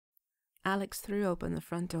Alex threw open the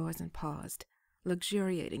front doors and paused,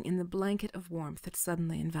 luxuriating in the blanket of warmth that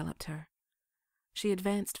suddenly enveloped her. She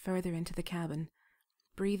advanced further into the cabin,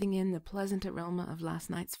 breathing in the pleasant aroma of last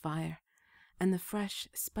night's fire and the fresh,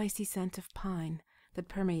 spicy scent of pine that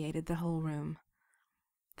permeated the whole room.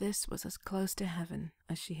 This was as close to heaven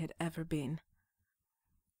as she had ever been.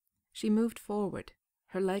 She moved forward,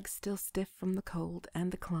 her legs still stiff from the cold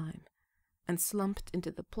and the climb, and slumped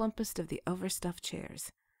into the plumpest of the overstuffed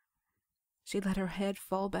chairs. She let her head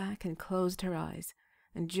fall back and closed her eyes,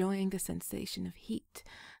 enjoying the sensation of heat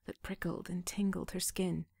that prickled and tingled her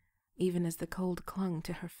skin, even as the cold clung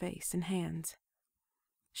to her face and hands.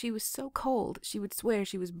 She was so cold she would swear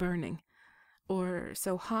she was burning, or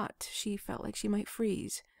so hot she felt like she might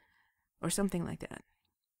freeze, or something like that.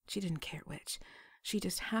 She didn't care which. She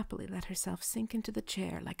just happily let herself sink into the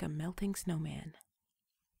chair like a melting snowman.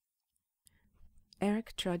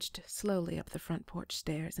 Erik trudged slowly up the front porch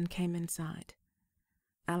stairs and came inside.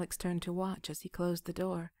 Alex turned to watch as he closed the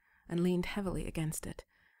door and leaned heavily against it,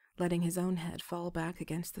 letting his own head fall back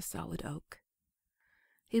against the solid oak.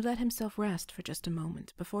 He let himself rest for just a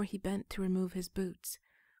moment before he bent to remove his boots,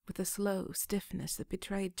 with a slow stiffness that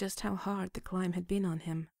betrayed just how hard the climb had been on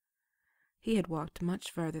him. He had walked much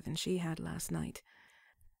further than she had last night,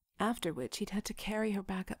 after which he'd had to carry her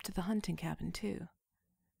back up to the hunting cabin too.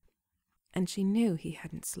 And she knew he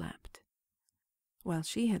hadn't slept. While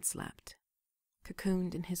she had slept,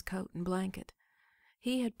 cocooned in his coat and blanket,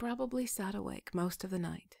 he had probably sat awake most of the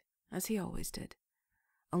night, as he always did,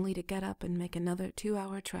 only to get up and make another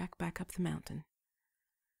 2-hour trek back up the mountain.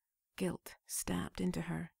 Guilt stabbed into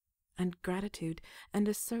her, and gratitude, and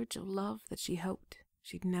a surge of love that she hoped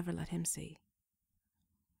she'd never let him see.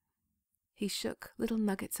 He shook little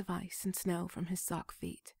nuggets of ice and snow from his sock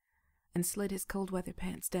feet, and slid his cold weather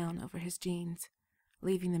pants down over his jeans,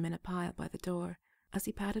 leaving them in a pile by the door as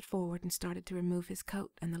he padded forward and started to remove his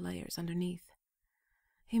coat and the layers underneath.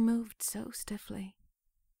 He moved so stiffly,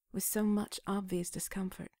 with so much obvious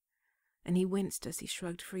discomfort, and he winced as he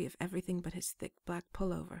shrugged free of everything but his thick black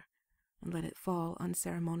pullover and let it fall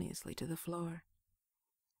unceremoniously to the floor.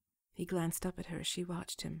 He glanced up at her as she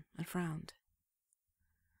watched him and frowned.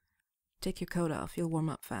 "Take your coat off, you'll warm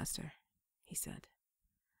up faster," he said.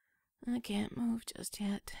 "I can't move just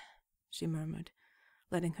yet," she murmured,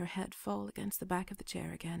 letting her head fall against the back of the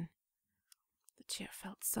chair again. The chair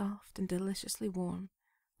felt soft and deliciously warm,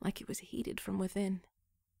 like it was heated from within.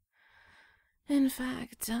 "In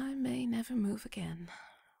fact, I may never move again."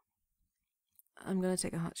 "I'm going to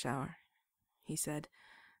take a hot shower," he said,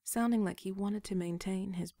 sounding like he wanted to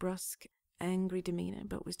maintain his brusque, angry demeanor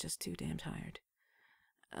but was just too damn tired.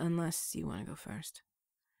 "Unless you want to go first."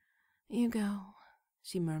 "You go,"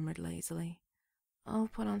 she murmured lazily. "I'll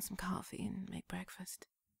put on some coffee and make breakfast."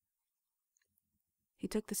 He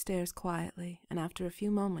took the stairs quietly, and after a few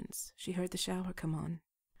moments she heard the shower come on.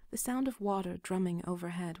 The sound of water drumming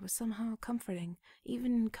overhead was somehow comforting,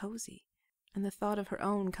 even cozy, and the thought of her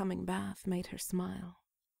own coming bath made her smile.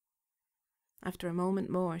 After a moment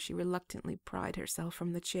more she reluctantly pried herself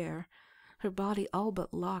from the chair, her body all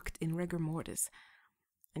but locked in rigor mortis,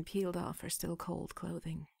 and peeled off her still cold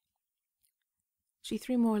clothing. She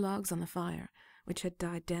threw more logs on the fire, which had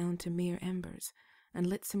died down to mere embers, and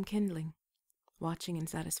lit some kindling, watching in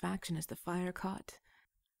satisfaction as the fire caught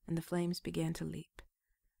and the flames began to leap.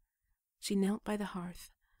 She knelt by the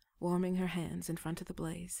hearth, warming her hands in front of the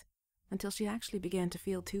blaze, until she actually began to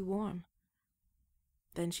feel too warm.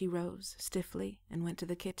 Then she rose stiffly and went to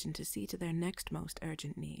the kitchen to see to their next most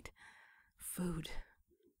urgent need: food.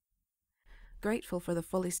 Grateful for the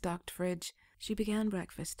fully stocked fridge, she began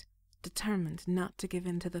breakfast, determined not to give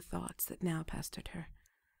in to the thoughts that now pestered her.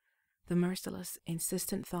 The merciless,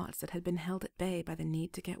 insistent thoughts that had been held at bay by the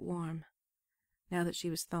need to get warm. Now that she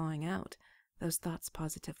was thawing out, those thoughts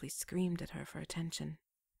positively screamed at her for attention.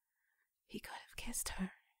 He could have kissed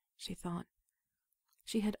her, she thought.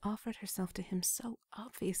 She had offered herself to him so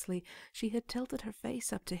obviously. She had tilted her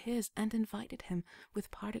face up to his and invited him,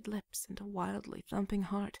 with parted lips and a wildly thumping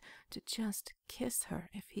heart, to just kiss her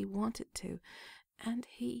if he wanted to, and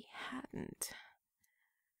he hadn't.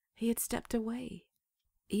 He had stepped away,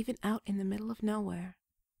 even out in the middle of nowhere,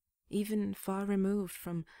 even far removed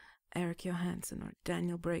from Erik Johansson or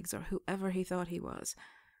Daniel Briggs or whoever he thought he was.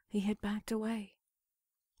 He had backed away,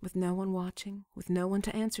 with no one watching, with no one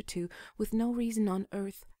to answer to, with no reason on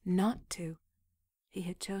earth not to. He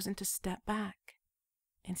had chosen to step back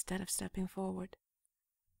instead of stepping forward.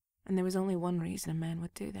 And there was only one reason a man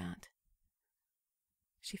would do that.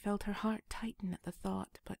 She felt her heart tighten at the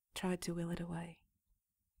thought, but tried to will it away.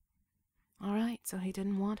 All right, so he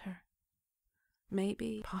didn't want her.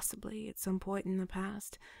 Maybe, possibly, at some point in the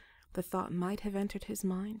past, The thought might have entered his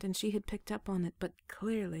mind, and she had picked up on it, but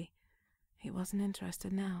clearly he wasn't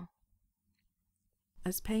interested now.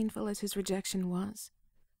 As painful as his rejection was,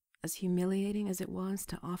 as humiliating as it was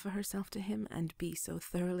to offer herself to him and be so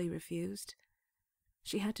thoroughly refused,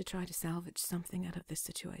 she had to try to salvage something out of this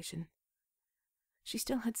situation. She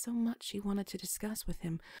still had so much she wanted to discuss with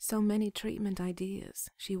him, so many treatment ideas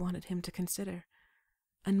she wanted him to consider,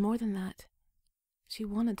 and more than that, she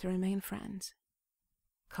wanted to remain friends.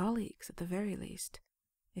 Colleagues, at the very least,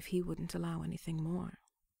 if he wouldn't allow anything more.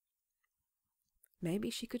 Maybe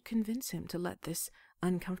she could convince him to let this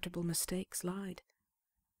uncomfortable mistake slide.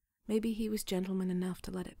 Maybe he was gentleman enough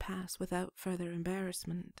to let it pass without further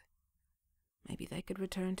embarrassment. Maybe they could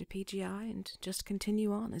return to PGI and just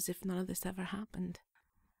continue on as if none of this ever happened.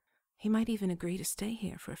 He might even agree to stay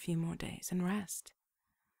here for a few more days and rest.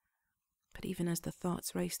 But even as the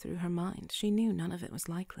thoughts raced through her mind, she knew none of it was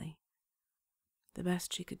likely. The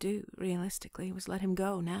best she could do, realistically, was let him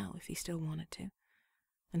go now if he still wanted to,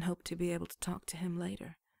 and hope to be able to talk to him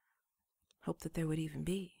later. Hope that there would even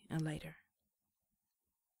be a later.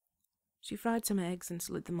 She fried some eggs and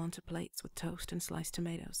slid them onto plates with toast and sliced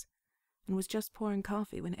tomatoes, and was just pouring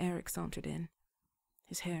coffee when Erik sauntered in,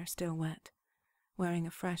 his hair still wet, wearing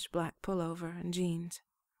a fresh black pullover and jeans.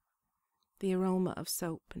 The aroma of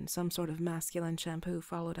soap and some sort of masculine shampoo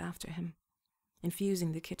followed after him,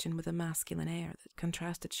 infusing the kitchen with a masculine air that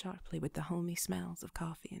contrasted sharply with the homey smells of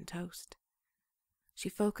coffee and toast. She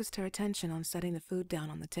focused her attention on setting the food down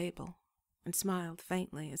on the table, and smiled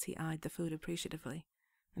faintly as he eyed the food appreciatively,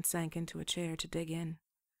 and sank into a chair to dig in.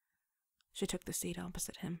 She took the seat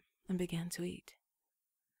opposite him and began to eat.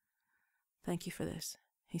 "Thank you for this,"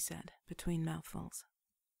 he said, between mouthfuls.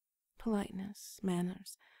 Politeness,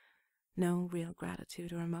 manners, no real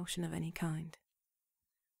gratitude or emotion of any kind.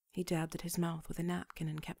 He dabbed at his mouth with a napkin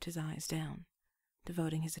and kept his eyes down,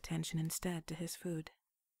 devoting his attention instead to his food.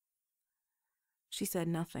 She said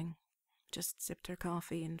nothing, just sipped her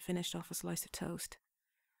coffee and finished off a slice of toast.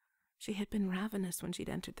 She had been ravenous when she'd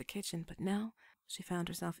entered the kitchen, but now she found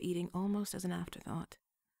herself eating almost as an afterthought,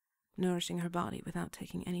 nourishing her body without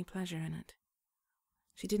taking any pleasure in it.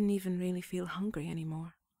 She didn't even really feel hungry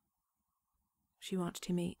anymore. She watched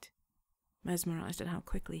him eat, mesmerized at how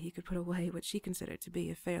quickly he could put away what she considered to be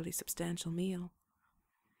a fairly substantial meal.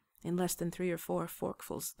 In less than 3 or 4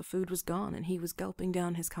 forkfuls, the food was gone, and he was gulping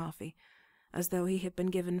down his coffee, as though he had been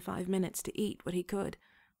given 5 minutes to eat what he could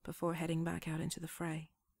before heading back out into the fray.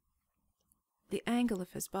 The angle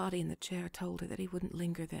of his body in the chair told her that he wouldn't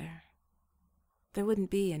linger there. There wouldn't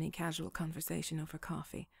be any casual conversation over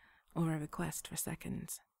coffee, or a request for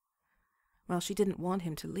seconds. While she didn't want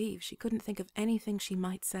him to leave, she couldn't think of anything she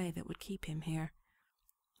might say that would keep him here,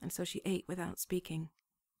 and so she ate without speaking.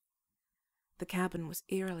 The cabin was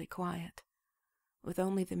eerily quiet, with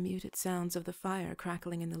only the muted sounds of the fire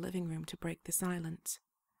crackling in the living room to break the silence.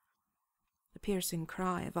 The piercing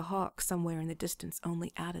cry of a hawk somewhere in the distance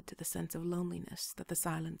only added to the sense of loneliness that the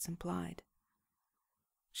silence implied.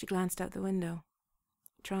 She glanced out the window,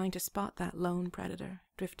 trying to spot that lone predator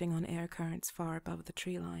drifting on air currents far above the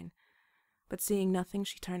tree line, but seeing nothing,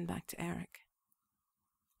 she turned back to Erik.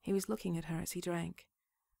 He was looking at her as he drank,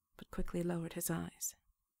 but quickly lowered his eyes.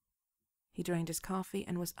 He drained his coffee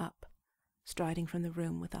and was up, striding from the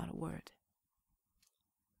room without a word.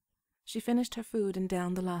 She finished her food and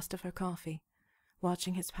downed the last of her coffee,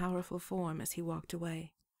 watching his powerful form as he walked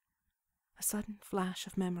away. A sudden flash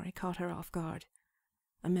of memory caught her off guard,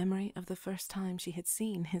 a memory of the first time she had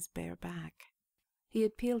seen his bare back. He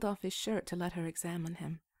had peeled off his shirt to let her examine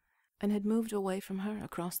him, and had moved away from her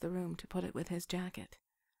across the room to put it with his jacket.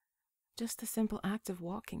 Just the simple act of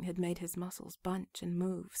walking had made his muscles bunch and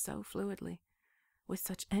move so fluidly, with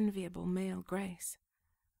such enviable male grace,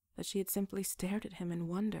 that she had simply stared at him in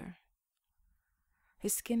wonder.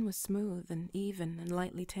 His skin was smooth and even and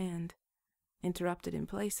lightly tanned, interrupted in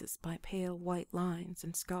places by pale white lines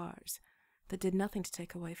and scars that did nothing to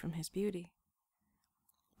take away from his beauty.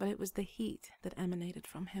 But it was the heat that emanated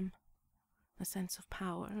from him, a sense of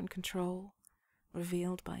power and control,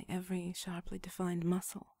 revealed by every sharply defined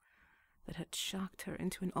muscle, that had shocked her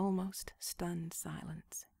into an almost stunned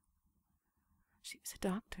silence. She was a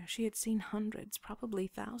doctor. She had seen hundreds, probably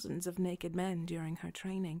thousands of naked men during her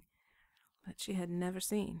training, but she had never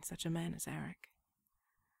seen such a man as Erik.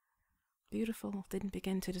 Beautiful didn't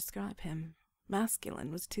begin to describe him.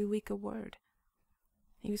 Masculine was too weak a word.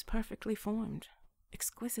 He was perfectly formed,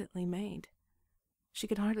 exquisitely made. She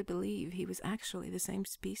could hardly believe he was actually the same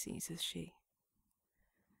species as she.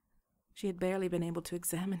 She had barely been able to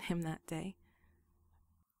examine him that day,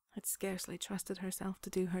 had scarcely trusted herself to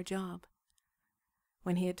do her job.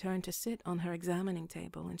 when he had turned to sit on her examining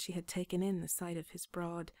table and she had taken in the sight of his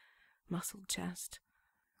broad, muscled chest,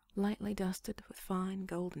 lightly dusted with fine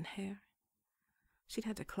golden hair. She'd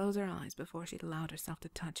had to close her eyes before she'd allowed herself to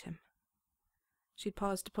touch him. She'd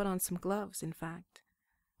paused to put on some gloves, in fact,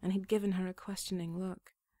 and he'd given her a questioning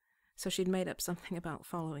look, so she'd made up something about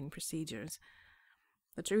following procedures.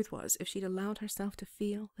 The truth was, if she'd allowed herself to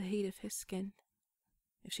feel the heat of his skin,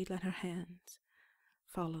 if she'd let her hands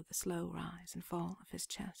follow the slow rise and fall of his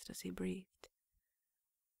chest as he breathed,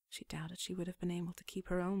 she doubted she would have been able to keep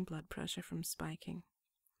her own blood pressure from spiking,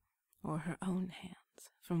 or her own hands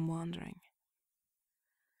from wandering.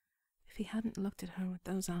 If he hadn't looked at her with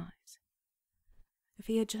those eyes, if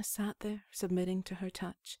he had just sat there, submitting to her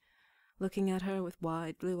touch, looking at her with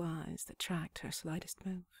wide blue eyes that tracked her slightest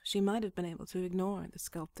move, she might have been able to ignore the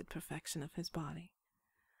sculpted perfection of his body.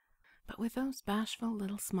 But with those bashful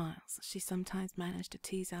little smiles she sometimes managed to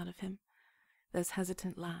tease out of him, those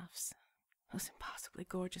hesitant laughs, those impossibly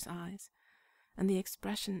gorgeous eyes, and the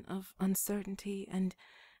expression of uncertainty and,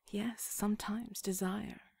 yes, sometimes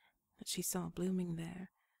desire that she saw blooming there,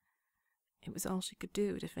 it was all she could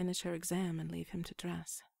do to finish her exam and leave him to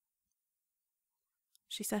dress.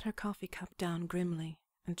 She set her coffee cup down grimly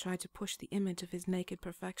and tried to push the image of his naked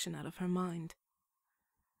perfection out of her mind.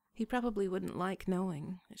 He probably wouldn't like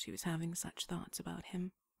knowing that she was having such thoughts about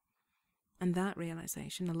him, and that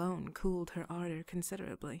realization alone cooled her ardor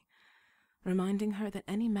considerably, reminding her that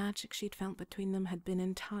any magic she'd felt between them had been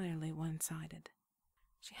entirely one-sided.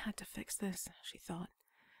 She had to fix this, she thought.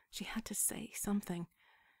 She had to say something.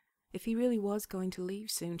 If he really was going to leave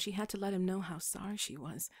soon, she had to let him know how sorry she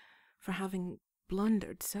was for having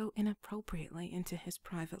blundered so inappropriately into his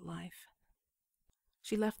private life.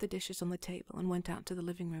 She left the dishes on the table and went out to the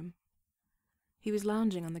living room. He was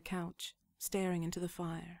lounging on the couch, staring into the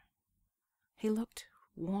fire. He looked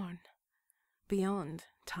worn, beyond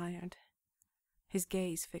tired, his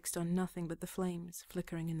gaze fixed on nothing but the flames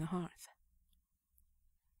flickering in the hearth.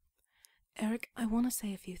 "Erik, I want to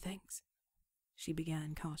say a few things," she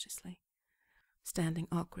began cautiously, standing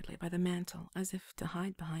awkwardly by the mantel as if to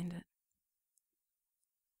hide behind it.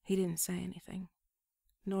 He didn't say anything,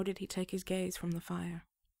 nor did he take his gaze from the fire.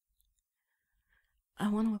 "I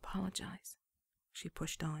want to apologize," she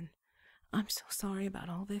pushed on. "I'm so sorry about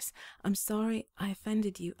all this. I'm sorry I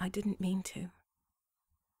offended you. I didn't mean to."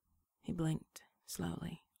 He blinked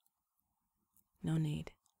slowly. "No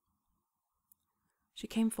need." She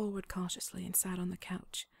came forward cautiously and sat on the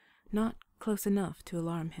couch, not close enough to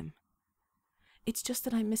alarm him. "It's just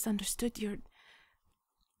that I misunderstood your—"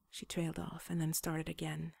 She trailed off and then started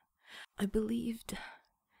again. "I believed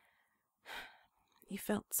you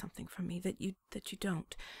felt something for me that you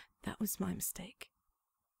don't. That was my mistake.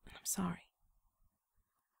 And I'm sorry."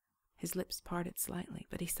 His lips parted slightly,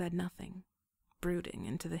 but he said nothing, brooding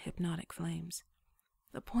into the hypnotic flames.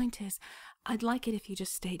 "The point is, I'd like it if you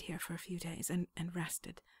just stayed here for a few days and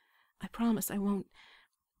rested. I promise I won't—"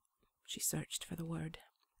 She searched for the word.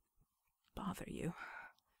 "Bother you.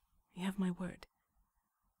 You have my word."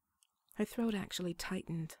 Her throat actually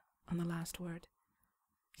tightened on the last word,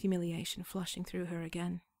 humiliation flushing through her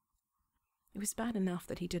again. It was bad enough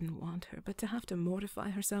that he didn't want her, but to have to mortify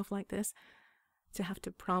herself like this, to have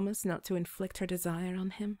to promise not to inflict her desire on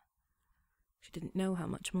him. She didn't know how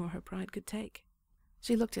much more her pride could take.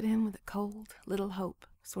 She looked at him with a cold little hope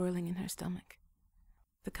swirling in her stomach,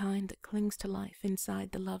 the kind that clings to life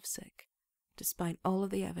inside the lovesick, despite all of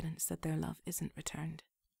the evidence that their love isn't returned.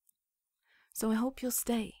 "So I hope you'll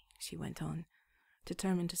stay," she went on,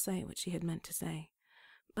 determined to say what she had meant to say.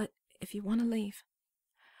 "But if you want to leave,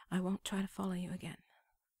 I won't try to follow you again.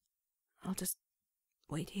 I'll just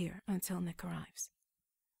wait here until Nick arrives."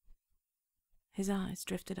 His eyes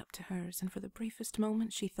drifted up to hers, and for the briefest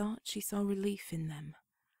moment she thought she saw relief in them.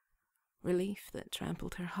 Relief that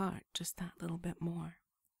trampled her heart just that little bit more.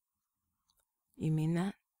 "You mean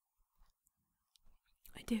that?"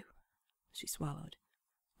 "I do," she swallowed,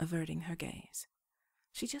 averting her gaze.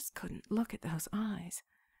 She just couldn't look at those eyes.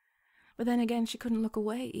 But then again, she couldn't look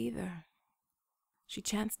away either. She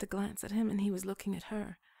chanced to glance at him, and he was looking at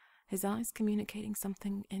her, his eyes communicating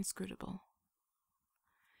something inscrutable.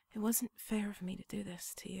 "It wasn't fair of me to do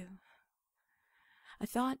this to you. I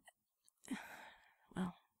thought...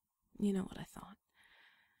 well, you know what I thought.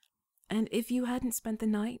 And if you hadn't spent the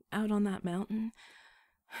night out on that mountain,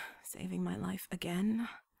 saving my life again,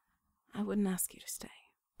 I wouldn't ask you to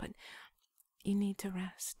stay. But you need to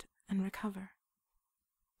rest and recover.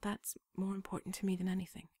 That's more important to me than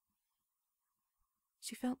anything."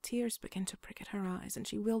 She felt tears begin to prick at her eyes, and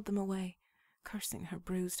she willed them away, cursing her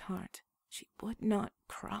bruised heart. She would not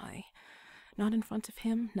cry. Not in front of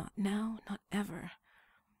him, not now, not ever.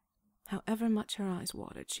 However much her eyes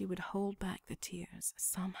watered, she would hold back the tears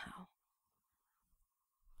somehow.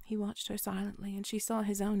 He watched her silently, and she saw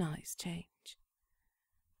his own eyes change.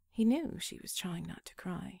 He knew she was trying not to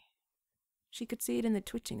cry. She could see it in the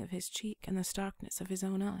twitching of his cheek and the starkness of his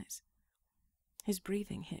own eyes. His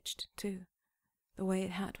breathing hitched, too, the way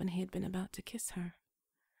it had when he had been about to kiss her.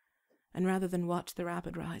 And rather than watch the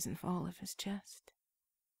rapid rise and fall of his chest,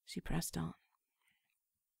 she pressed on.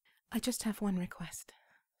 "I just have one request,"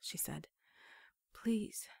 she said.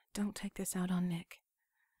 "Please don't take this out on Nick.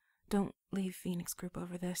 Don't leave Phoenix Group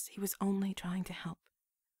over this. He was only trying to help."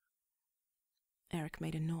 Erik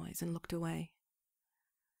made a noise and looked away.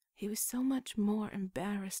 He was so much more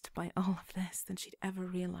embarrassed by all of this than she'd ever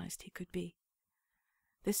realized he could be.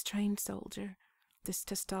 This trained soldier, this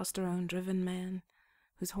testosterone-driven man,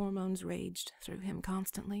 whose hormones raged through him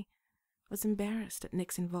constantly, was embarrassed at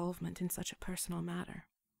Nick's involvement in such a personal matter.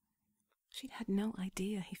 She'd had no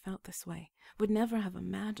idea he felt this way, would never have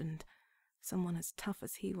imagined someone as tough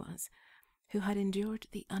as he was, who had endured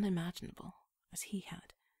the unimaginable, as he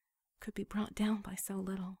had, could be brought down by so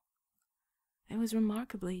little. It was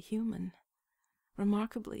remarkably human,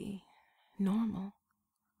 remarkably normal.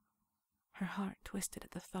 Her heart twisted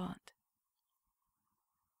at the thought.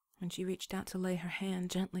 When she reached out to lay her hand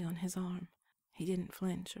gently on his arm, he didn't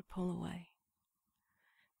flinch or pull away.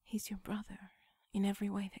 "He's your brother, in every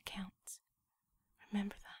way that counts.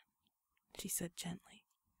 Remember that," she said gently.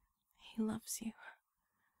 "He loves you."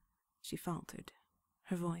 She faltered,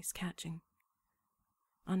 her voice catching.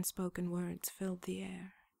 Unspoken words filled the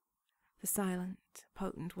air, the silent,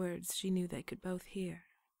 potent words she knew they could both hear.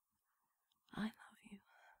 "I love you."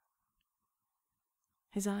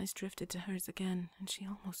 His eyes drifted to hers again, and she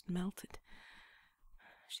almost melted.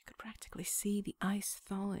 She could practically see the ice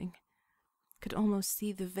thawing, could almost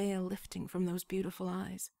see the veil lifting from those beautiful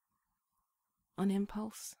eyes. On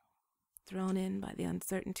impulse, thrown in by the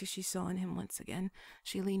uncertainty she saw in him once again,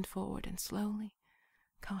 she leaned forward and slowly,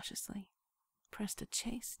 cautiously, pressed a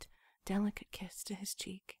chaste, delicate kiss to his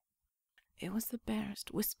cheek. It was the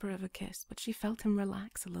barest whisper of a kiss, but she felt him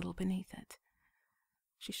relax a little beneath it.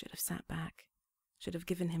 She should have sat back, should have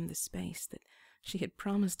given him the space that she had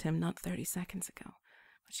promised him not 30 seconds ago,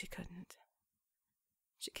 but she couldn't.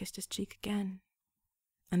 She kissed his cheek again,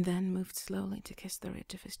 and then moved slowly to kiss the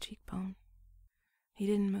ridge of his cheekbone. He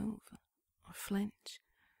didn't move, or flinch,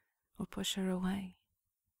 or push her away.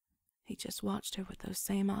 He just watched her with those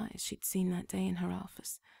same eyes she'd seen that day in her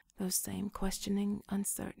office, those same questioning,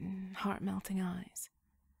 uncertain, heart-melting eyes.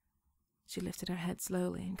 She lifted her head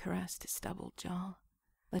slowly and caressed his stubbled jaw,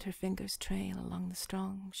 let her fingers trail along the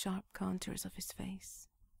strong, sharp contours of his face,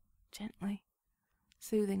 gently,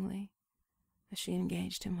 soothingly, as she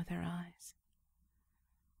engaged him with her eyes.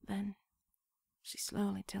 Then she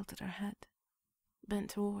slowly tilted her head,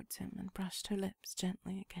 bent towards him, and brushed her lips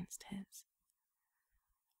gently against his.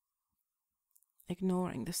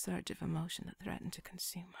 Ignoring the surge of emotion that threatened to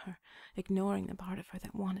consume her, ignoring the part of her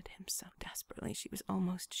that wanted him so desperately she was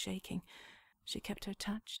almost shaking, she kept her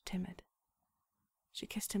touch timid. She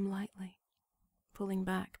kissed him lightly, pulling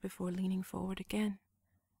back before leaning forward again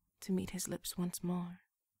to meet his lips once more.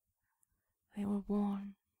 They were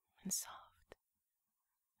warm and soft,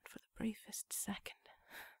 and for the briefest second,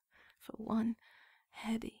 for one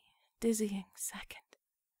heady, dizzying second,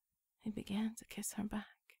 he began to kiss her back.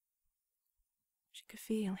 She could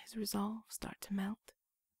feel his resolve start to melt,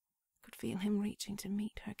 could feel him reaching to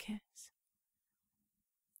meet her kiss.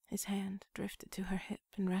 His hand drifted to her hip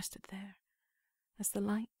and rested there, as the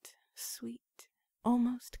light, sweet,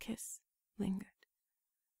 almost kiss lingered,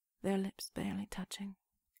 their lips barely touching.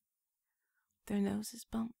 Their noses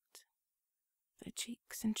bumped, their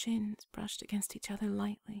cheeks and chins brushed against each other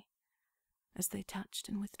lightly as they touched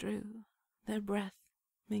and withdrew, their breath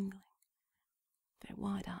mingling, their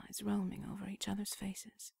wide eyes roaming over each other's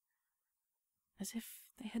faces, as if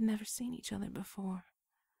they had never seen each other before,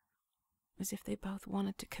 as if they both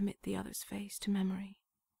wanted to commit the other's face to memory,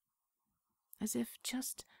 as if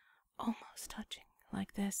just almost touching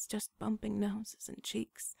like this, just bumping noses and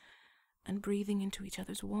cheeks and breathing into each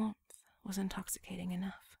other's warmth was intoxicating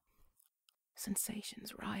enough.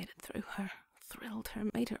 Sensations rioted through her, thrilled her,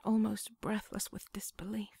 made her almost breathless with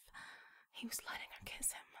disbelief. He was letting her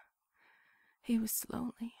kiss him. He was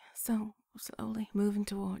slowly, so slowly moving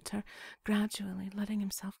towards her, gradually letting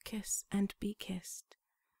himself kiss and be kissed,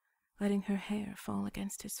 letting her hair fall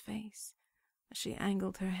against his face as she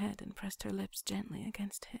angled her head and pressed her lips gently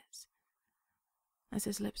against his. As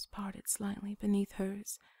his lips parted slightly beneath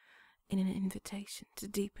hers, in an invitation to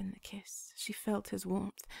deepen the kiss, she felt his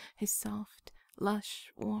warmth, his soft,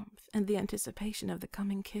 lush warmth, and the anticipation of the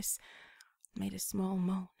coming kiss made a small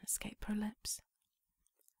moan escape her lips.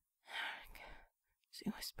 "Erik," she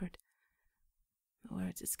whispered, the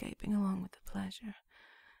words escaping along with the pleasure.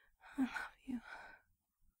 "I love you."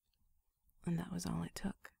 And that was all it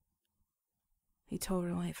took. He tore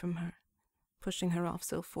away from her, pushing her off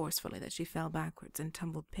so forcefully that she fell backwards and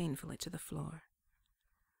tumbled painfully to the floor.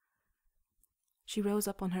 She rose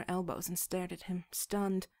up on her elbows and stared at him,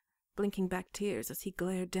 stunned, blinking back tears as he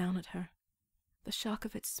glared down at her. The shock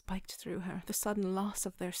of it spiked through her, the sudden loss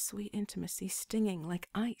of their sweet intimacy stinging like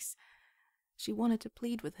ice. She wanted to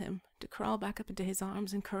plead with him, to crawl back up into his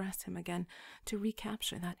arms and caress him again, to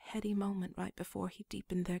recapture that heady moment right before he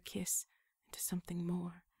deepened their kiss into something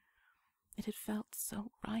more. It had felt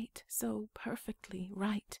so right, so perfectly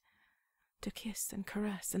right, to kiss and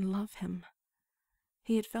caress and love him.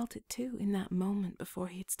 He had felt it too in that moment before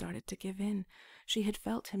he had started to give in. She had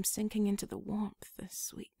felt him sinking into the warmth, the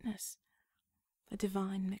sweetness, a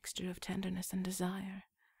divine mixture of tenderness and desire.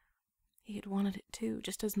 He had wanted it too,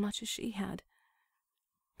 just as much as she had.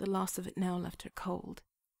 The loss of it now left her cold,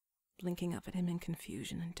 blinking up at him in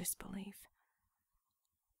confusion and disbelief.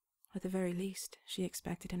 At the very least, she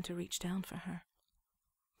expected him to reach down for her,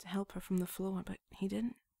 to help her from the floor, but he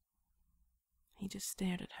didn't. He just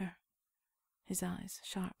stared at her, his eyes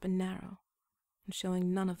sharp and narrow, and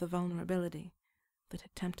showing none of the vulnerability that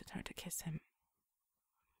had tempted her to kiss him.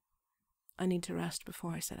 "I need to rest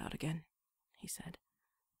before I set out again," he said,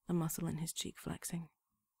 a muscle in his cheek flexing.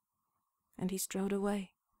 And he strode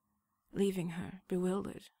away, leaving her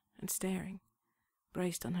bewildered and staring,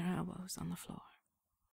 braced on her elbows on the floor.